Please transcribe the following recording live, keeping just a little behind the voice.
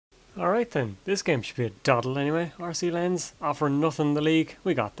Alright then, this game should be a doddle anyway. RC Lens, offering nothing in the league.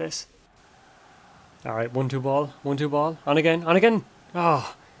 We got this. Alright, 1-2 ball, 1-2 ball. On again, on again!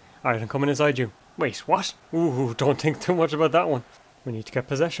 Oh! Alright, I'm coming inside you. Wait, what? Ooh, don't think too much about that one. We need to get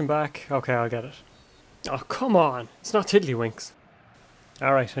possession back. Okay, I'll get it. Oh, come on! It's not Tiddlywinks.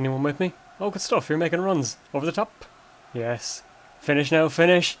 Alright, anyone with me? Oh, good stuff, you're making runs. Over the top. Yes. Finish now,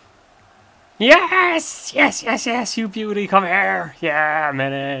 finish! Yes! Yes, yes, yes, you beauty, come here! Yeah,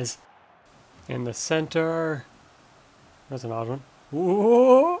 Menez! In the centre. There's an odd one.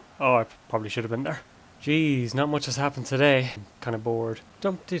 Ooh. Oh, I probably should have been there. Jeez, not much has happened today. I'm kind of bored.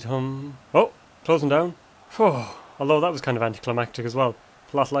 Dumpty-dum. Oh, closing down. Oh, although that was kind of anticlimactic as well.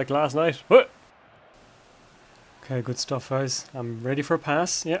 A lot like last night. Oh. Okay, good stuff, guys. I'm ready for a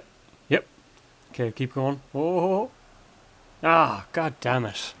pass. Yep. Yep. Okay, keep going. Oh. Ah, god damn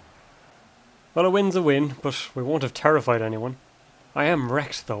it. Well, a win's a win, but we won't have terrified anyone. I am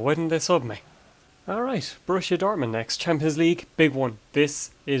wrecked though. Why didn't they sub me? Alright, Borussia Dortmund next. Champions League, big one. This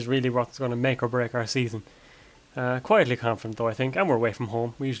is really what's going to make or break our season. Quietly confident though, I think, and we're away from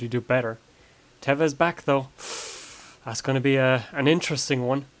home. We usually do better. Tevez back though. That's going to be an interesting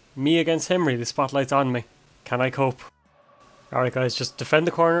one. Me against Henry, the spotlight's on me. Can I cope? Alright guys, just defend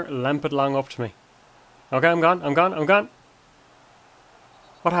the corner, lamp it long up to me. Okay, I'm gone, I'm gone, I'm gone.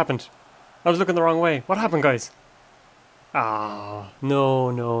 What happened? I was looking the wrong way. What happened, guys? Ah,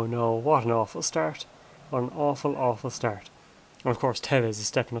 no, no, no. What an awful start. What an awful, awful start. And of course, Tevez is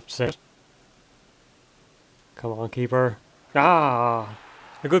stepping up to save it. Come on, keeper. Ah!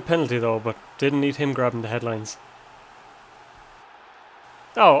 A good penalty, though, but didn't need him grabbing the headlines.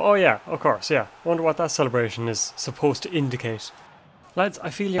 Oh yeah, of course, yeah. Wonder what that celebration is supposed to indicate. Lads,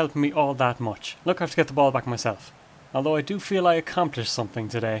 I feel you helping me all that much. Look, I have to get the ball back myself. Although I do feel I accomplished something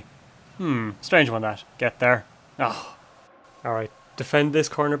today. Strange one that. Get there. Oh. Alright, defend this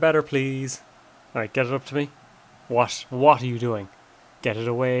corner better, please. Alright, get it up to me. What? What are you doing? Get it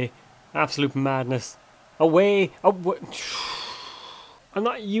away. Absolute madness. Away! I'm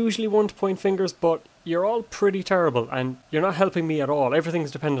not usually one to point fingers, but you're all pretty terrible, and you're not helping me at all.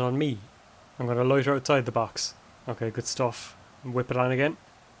 Everything's dependent on me. I'm going to loiter outside the box. Okay, good stuff. Whip it on again.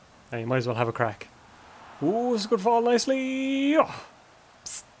 Now you might as well have a crack. Ooh, this is good fall nicely. Oh.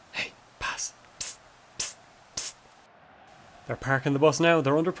 Psst. Hey, pass. Psst. Psst. Psst. They're parking the bus now.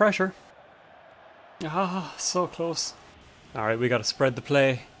 They're under pressure. Ah, so close. Alright, we got to spread the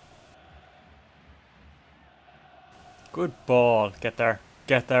play. Good ball. Get there.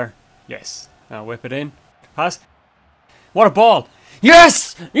 Get there. Yes. Now whip it in. Pass. What a ball.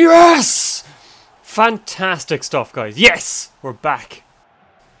 Yes! Yes! Fantastic stuff, guys. Yes! We're back.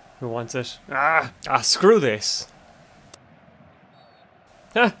 Who wants it? Screw this.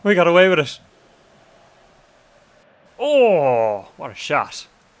 We got away with it. Oh, what a shot.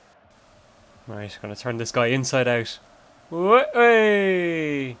 Right, gonna turn this guy inside out.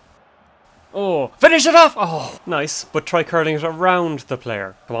 Hey! Oh, finish it off! Oh, nice, but try curling it around the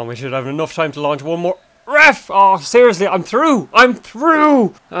player. Come on, we should have enough time to launch one more. Ref! Oh, seriously, I'm through! I'm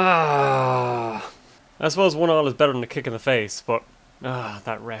through! I suppose 1-1 is better than a kick in the face, but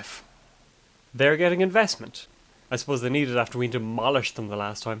that ref. They're getting investment. I suppose they needed after we demolished them the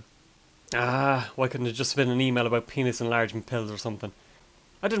last time. Why couldn't it just have been an email about penis enlargement pills or something?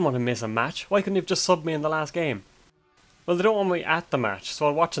 I didn't want to miss a match. Why couldn't they have just subbed me in the last game? Well, they don't want me at the match, so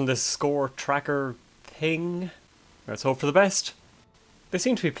I'm watching this score tracker thing. Let's hope for the best. They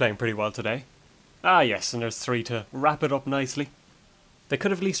seem to be playing pretty well today. Yes, and there's 3 to wrap it up nicely. They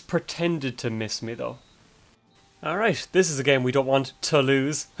could have at least pretended to miss me, though. Alright, this is a game we don't want to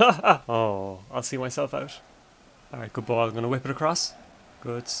lose. Oh, I'll see myself out. Alright, good ball. I'm going to whip it across.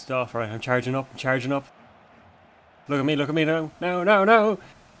 Good stuff. Alright, I'm charging up. I'm charging up. Look at me, look at me. No, no, no, no.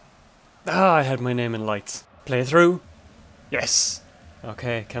 I had my name in lights. Play through. Yes.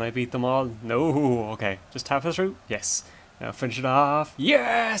 Okay, can I beat them all? No. Okay, just tap it through. Yes. Now finish it off.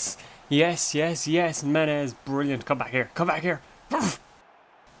 Yes! Yes, yes, yes. Menez, brilliant. Come back here. Come back here.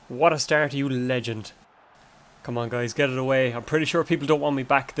 What a start, you legend. Come on, guys, get it away. I'm pretty sure people don't want me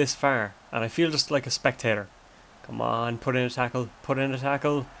back this far, and I feel just like a spectator. Come on, put in a tackle. Put in a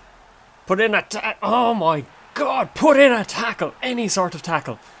tackle. Put in a tackle. Oh my god, put in a tackle. Any sort of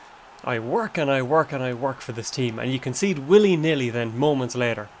tackle. I work and I work and I work for this team, and you concede willy-nilly then moments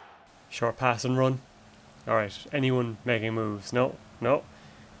later. Short pass and run. Alright, anyone making moves? No, no,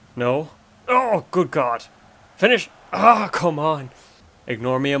 no. Oh, good god. Finish. Come on.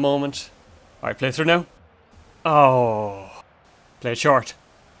 Ignore me a moment. Alright, play through now. Oh. Play it short.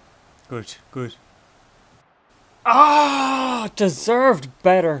 Good, good. Deserved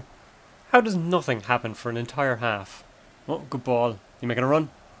better. How does nothing happen for an entire half? Oh, good ball. You making a run?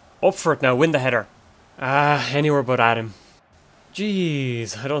 Up for it now, win the header. Ah, anywhere but at him.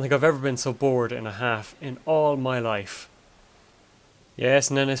 Jeez, I don't think I've ever been so bored in a half in all my life. Yes,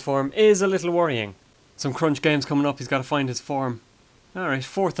 and then his form is a little worrying. Some crunch games coming up, he's got to find his form. Alright,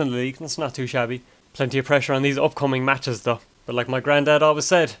 4th in the league, that's not too shabby. Plenty of pressure on these upcoming matches though. But like my granddad always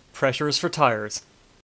said, pressure is for tires.